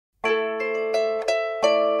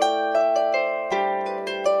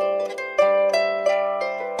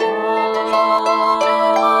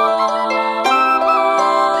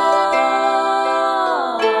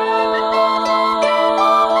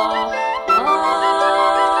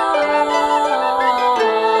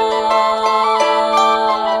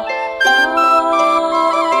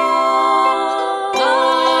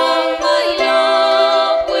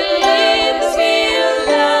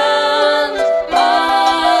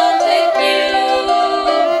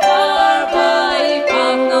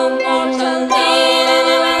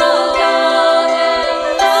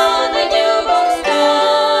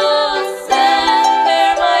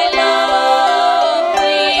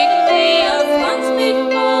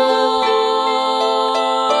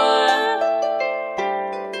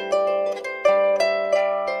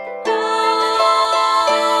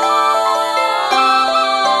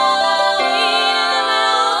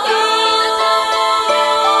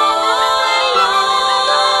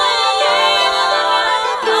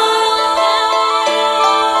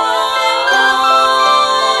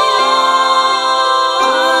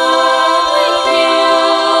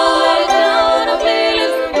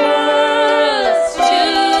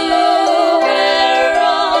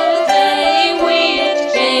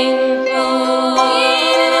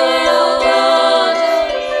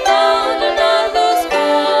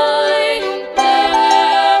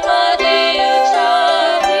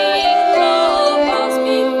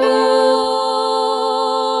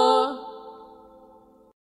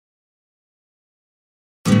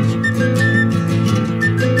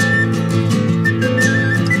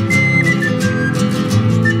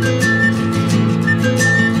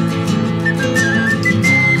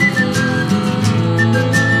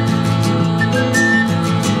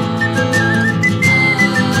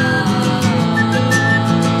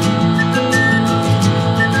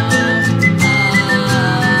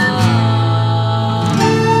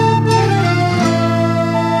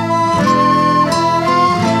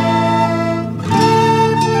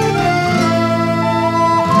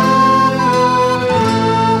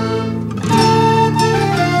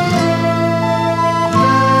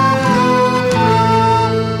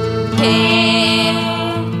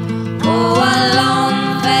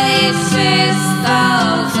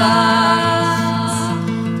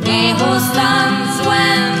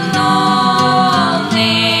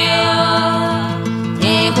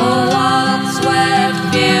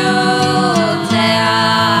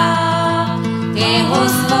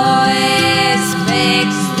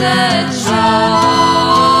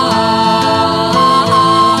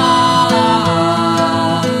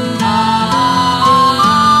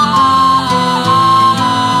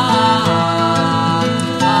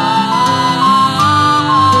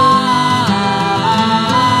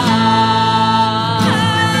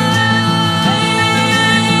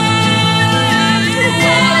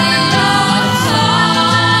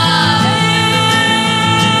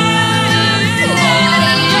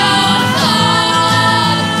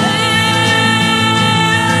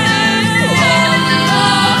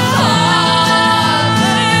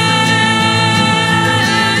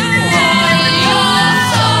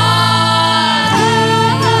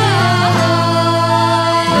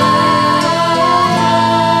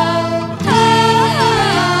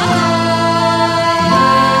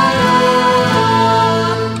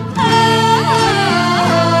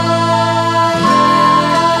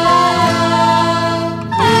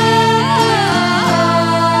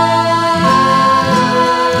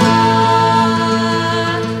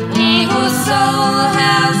soul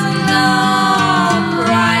has no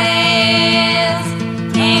price,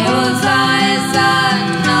 he whose eyes are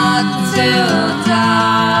not too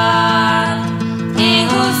dark, he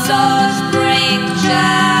whose thoughts bring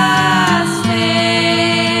justice,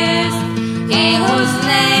 he whose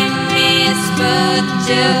name is put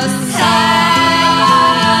to side.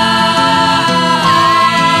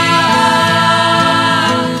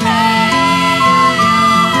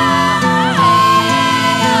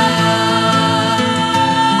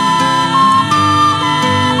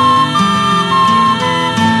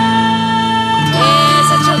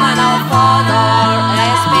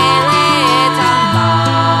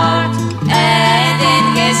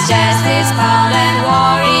 Justice found and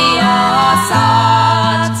warrior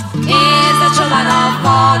sought. Is the true man of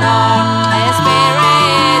honor, a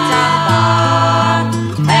spirit unbound.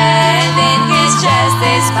 And in his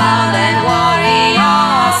justice found and warrior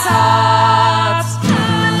sought.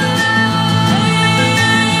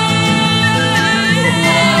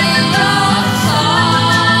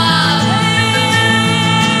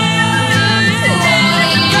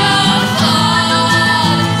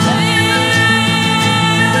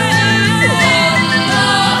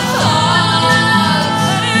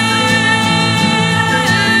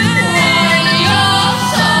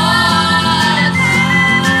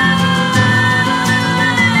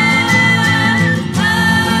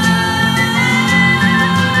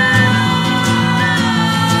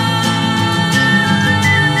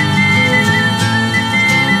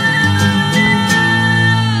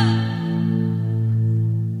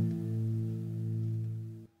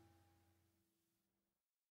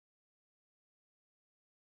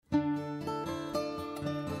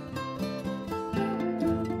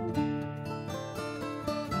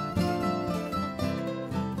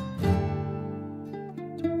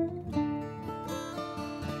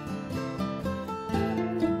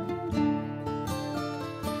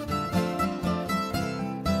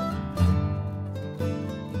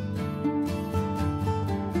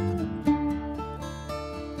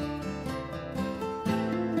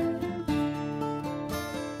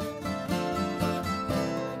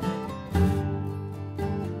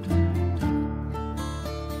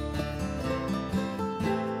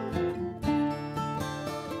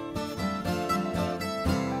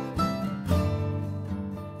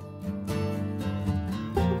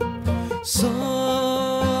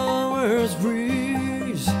 Summer's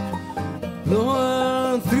breeze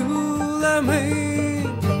blowing through the main,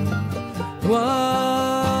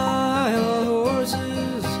 wild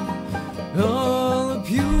horses on the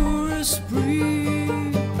purest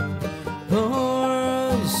breed,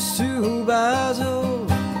 horns to battle,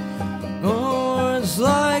 horns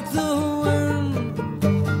like the wind,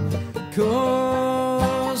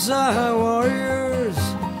 'cause our warriors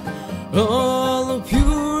all the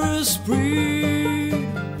purest breed.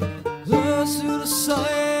 Thus to the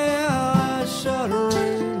side, shot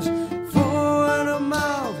range, four in the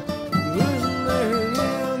mouth, listening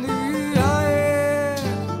in the eye.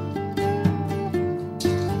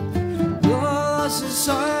 Thus is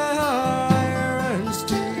iron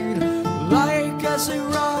steed, like as they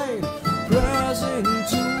ride, pressing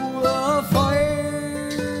to the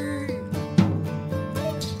fight.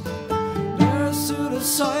 Thus to the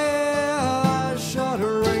side,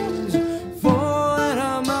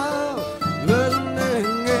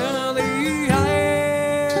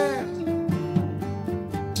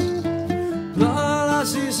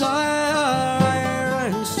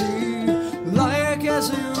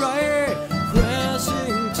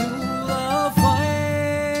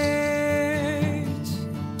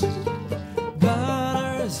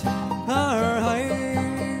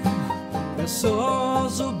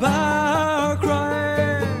 souls of battle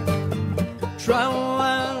cry,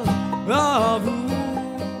 traveling of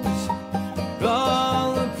rules,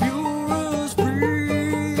 all the purest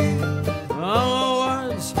breed.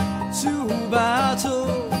 Onwards to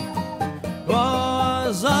battle,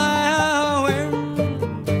 was I win,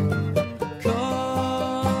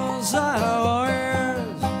 'cause I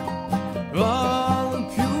warriors, all the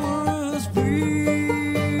purest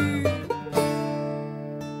breed.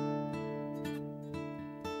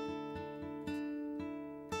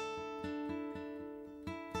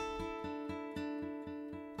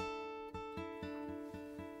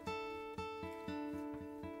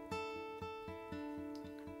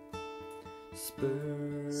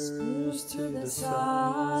 Spurs to the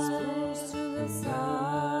side, loss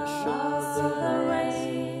of the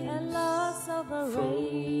rain, and loss of the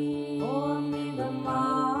rain, forming the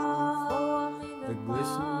mark, the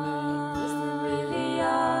glistening in the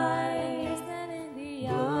eye,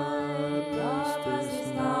 bloodlust is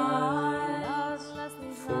night,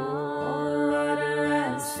 for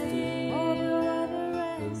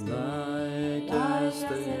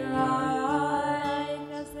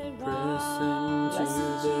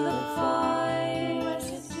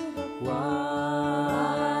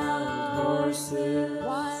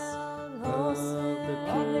the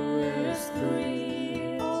purest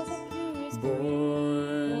breed,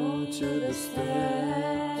 born to the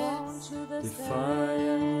steps,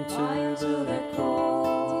 defiant to the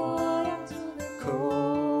cold,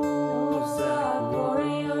 Cossack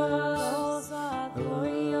warriors of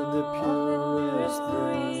the purest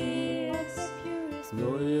breed,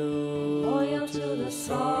 loyal to the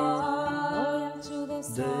sun,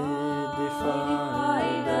 they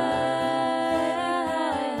defy death.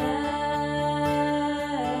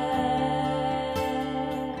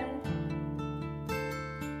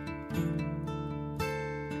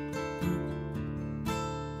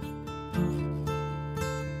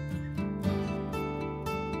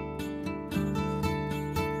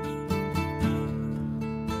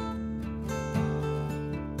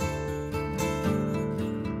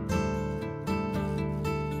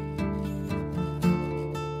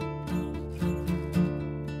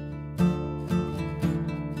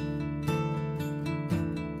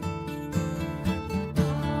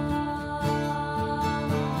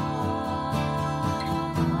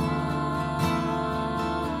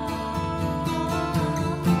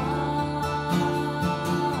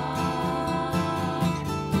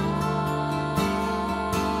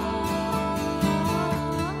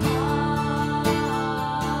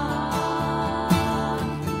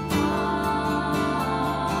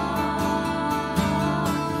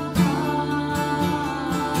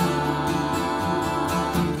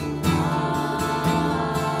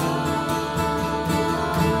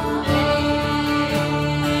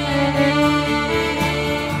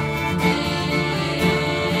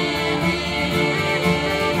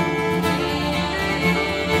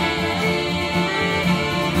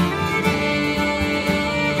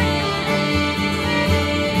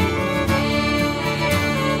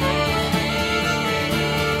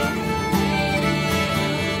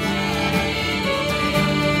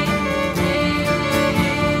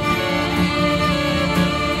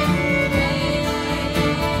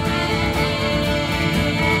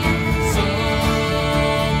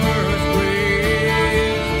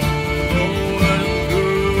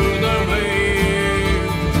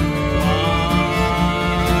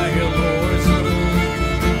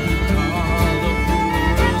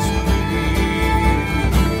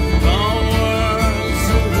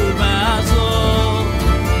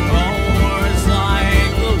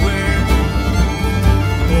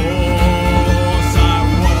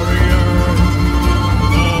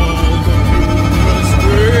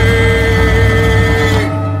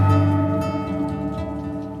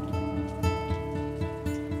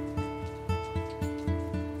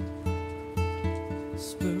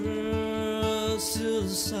 Spurs to the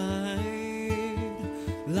side,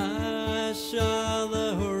 lash of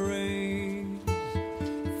the rain,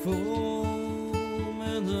 foam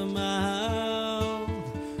in the mouth,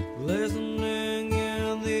 glistening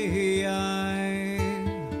in the eye.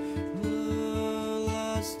 The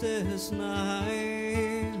last is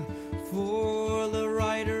night for the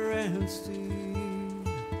rider and steed,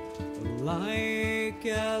 alike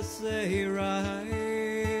as they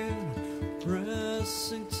ride,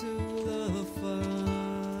 pressing to the fight.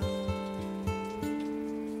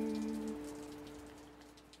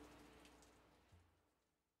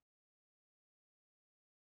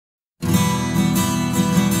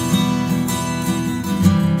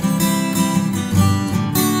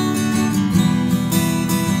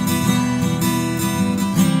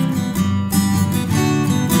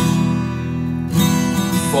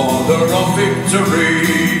 Father of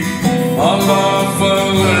victory,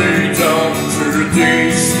 Allah laid down to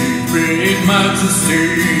thee, sleeping in majesty,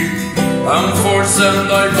 and force and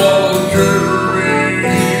thy Valkyries.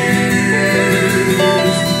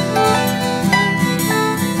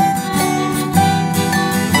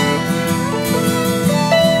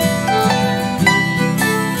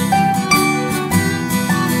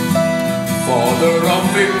 Father of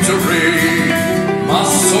victory, my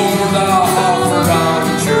sword I offer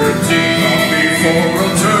unto thee before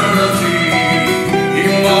eternity,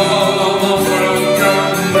 immortal of the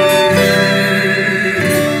broken knee.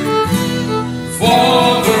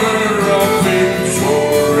 Father of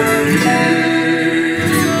victory,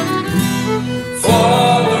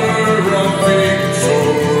 Father of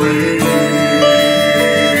victory.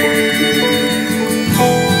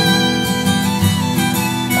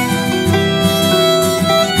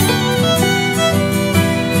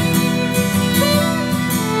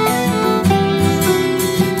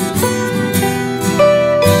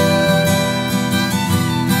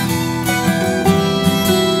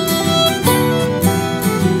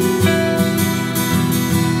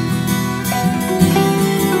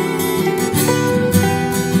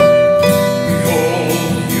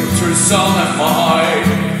 son am I,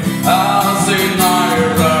 as in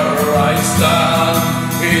ire I stand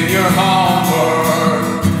in your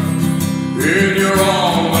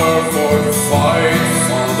honor for the fight,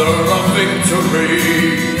 Father of victory.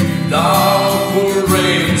 Thou who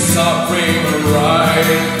reigns supreme and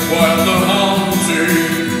right, while the hunting,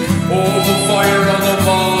 all the fire on the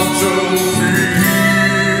battlefield.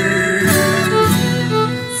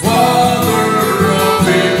 Father of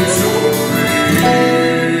victory,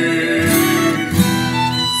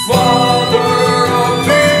 Father of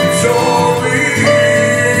victory.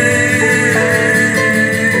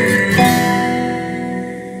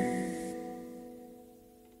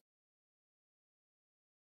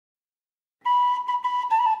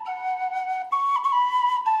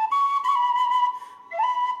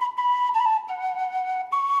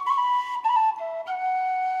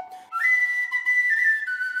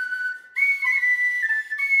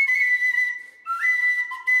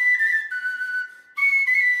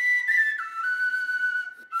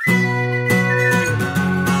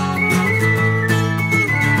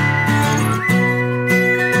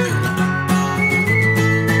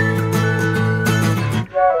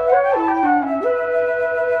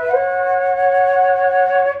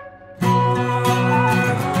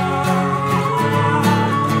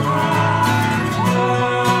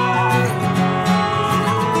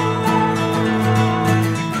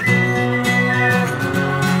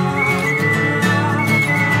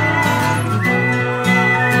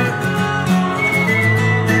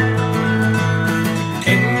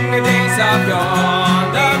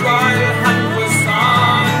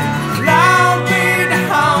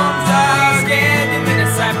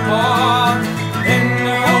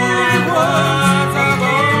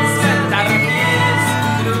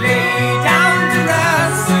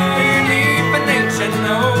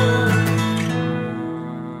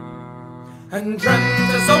 And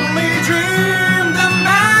dreamt as only dreamed the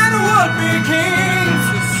man would be king.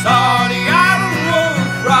 So saw the iron wolf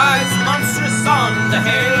rise monstrous on the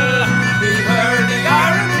hill. He heard the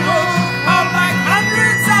iron wolf howl like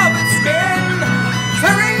hundreds of its skin,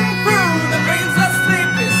 tearing through the veins of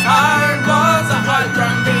sleep. His heart was a wild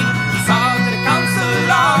drum beat. He saw the council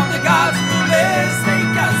of the gods rule his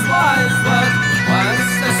snake as was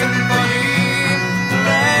the symphony.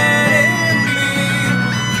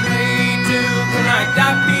 Like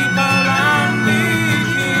that people around me.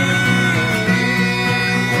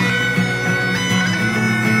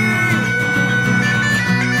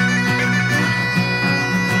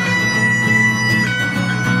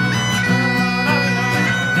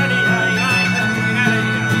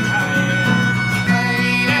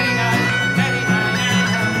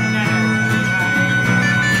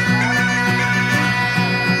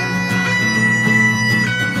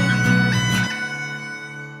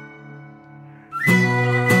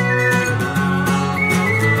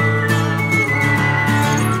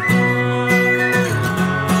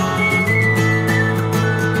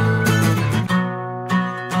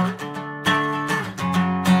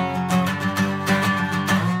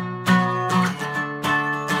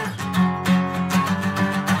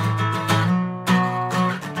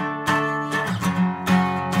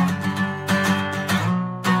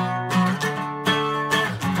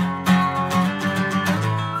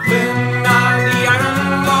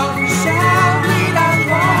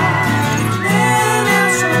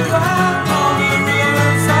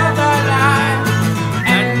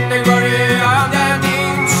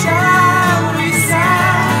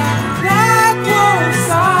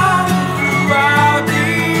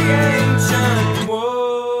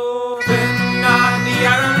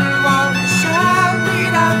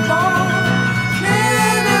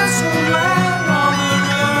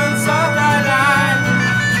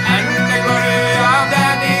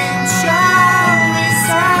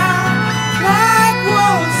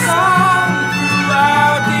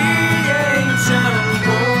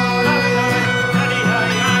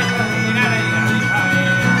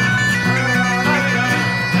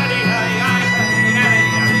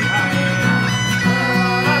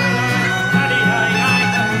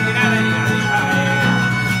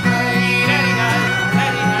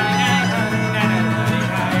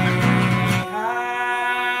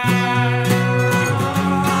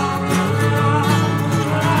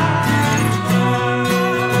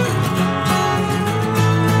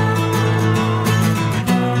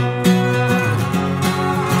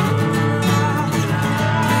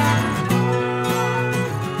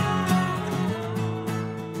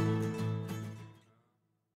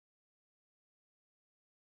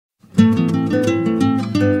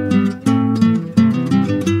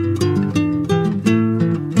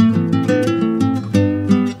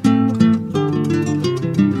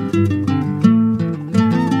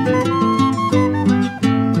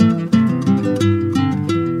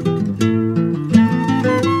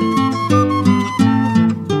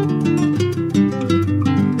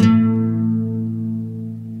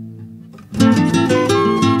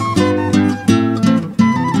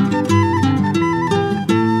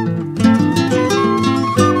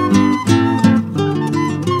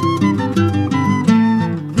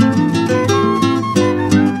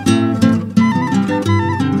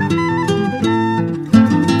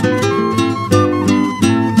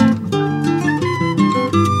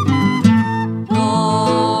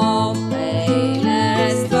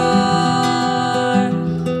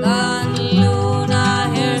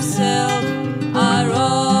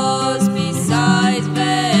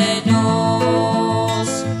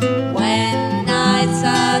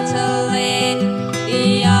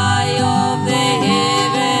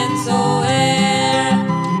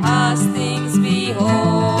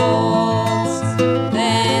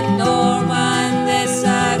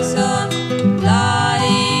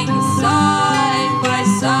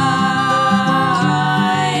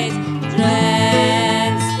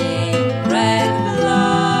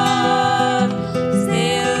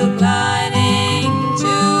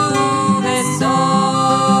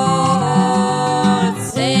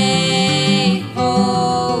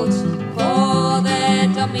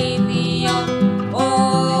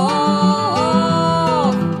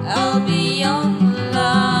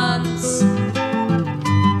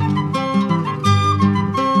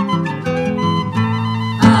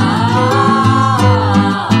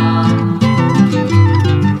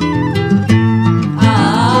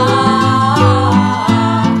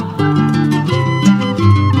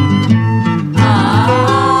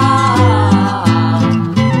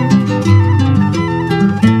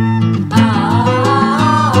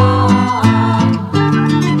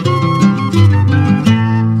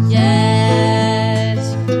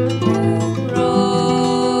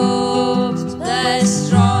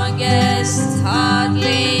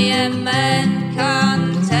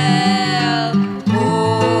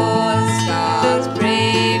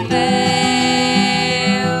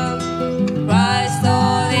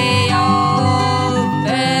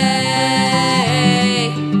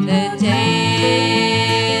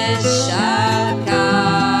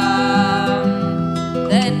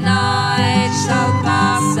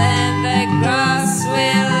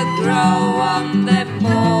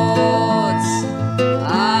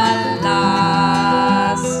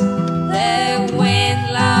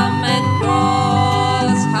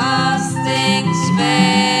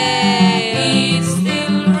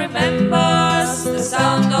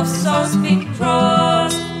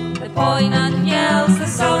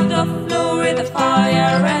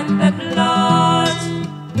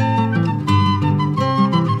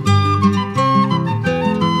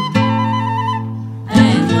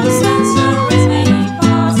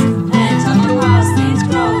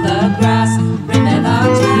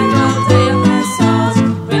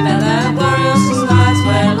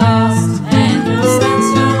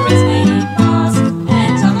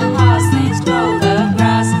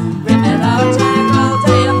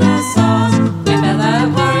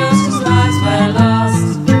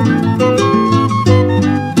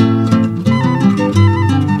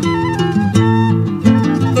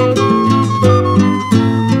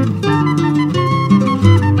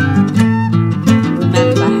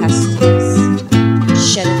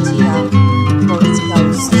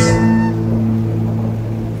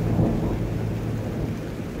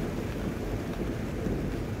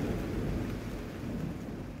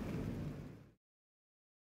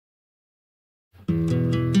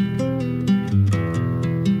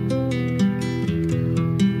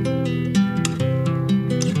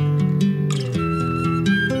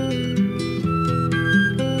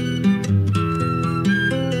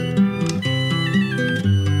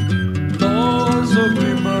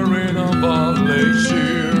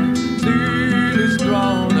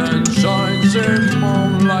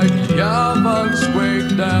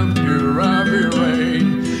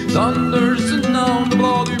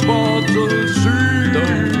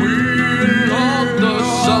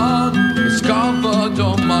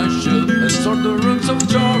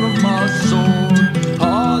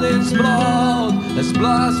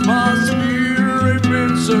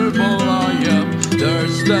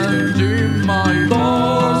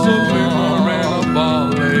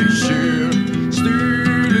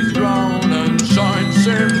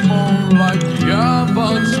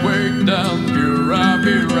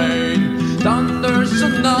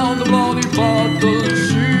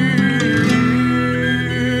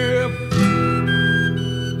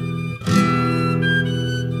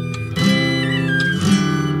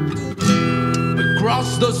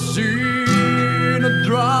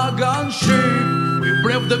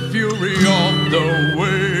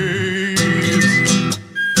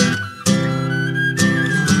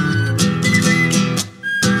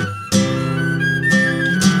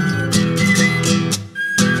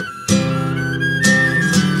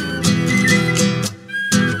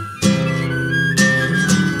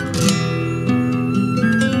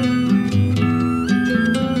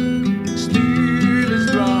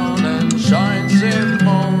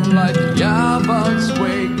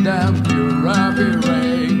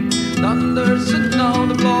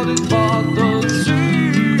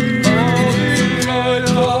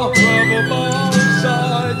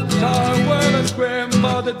 grim,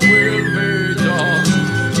 but it will be done.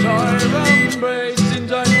 Time embracing,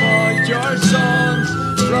 time for your sons.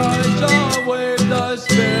 Rise away the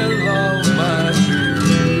spell of magic.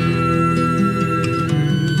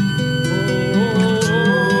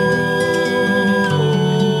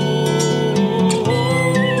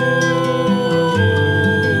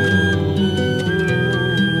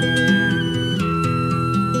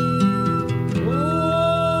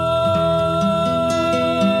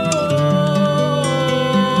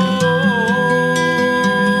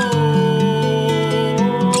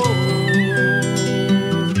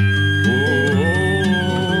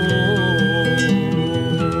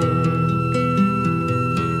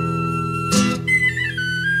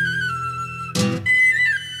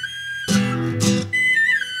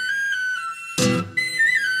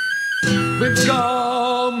 We've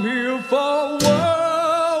come here for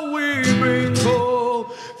war, we bring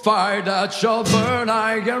hope. Fire that shall burn,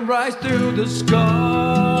 I can rise to the sky.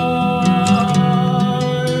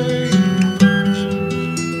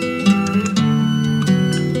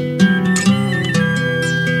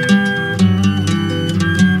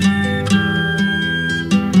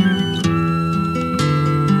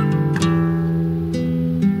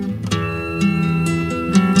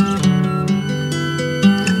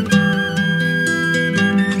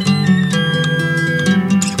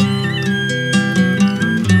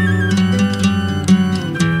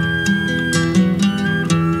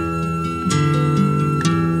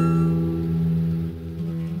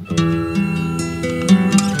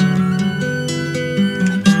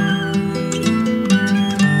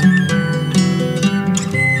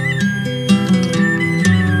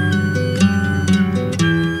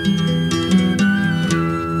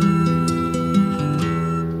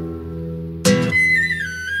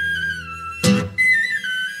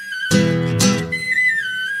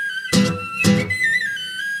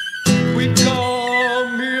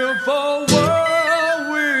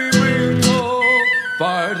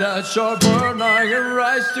 Shall burn, I can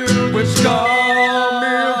rise to the sky.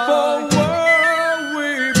 Here for war,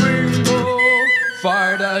 we bring hope.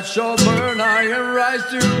 Fire that shall burn, I can rise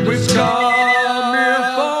to the sky. Here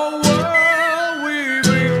for war, we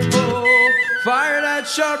bring hope. Fire that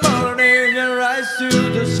shall burn, I can rise to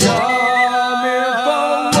the sky. Here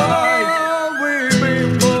for war, we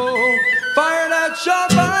bring hope. Fire that shall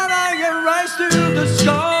burn, I can rise to the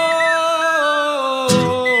sky.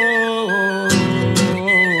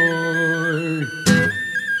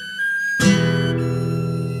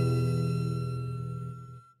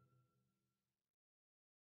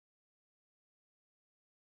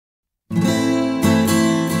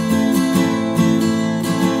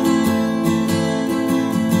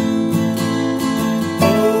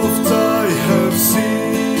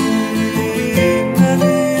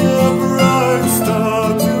 Many a bright star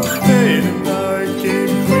to fade, and I keep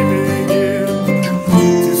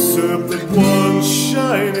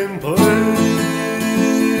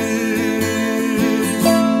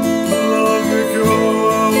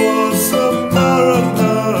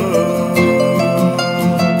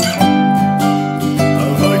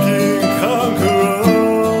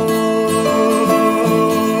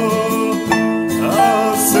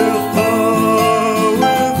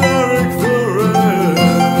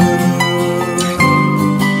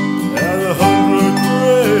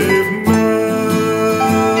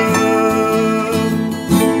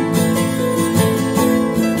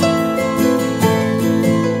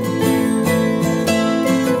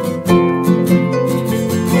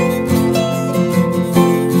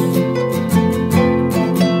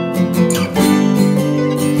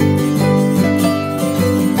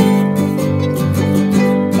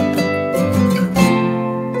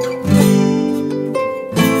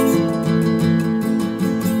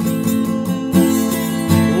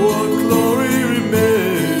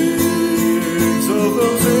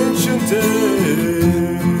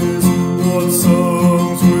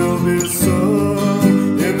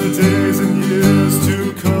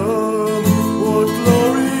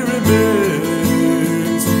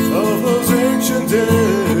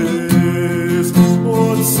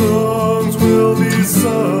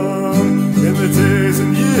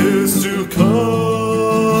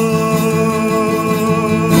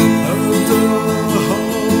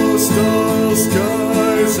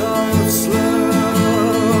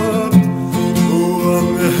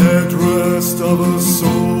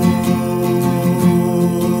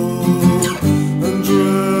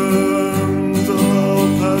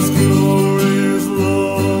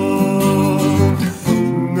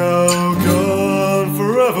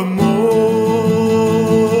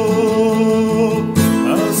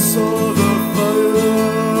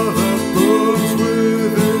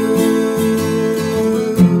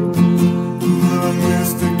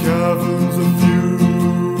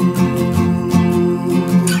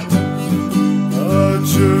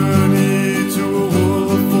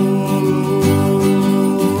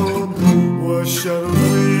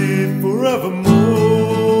forevermore.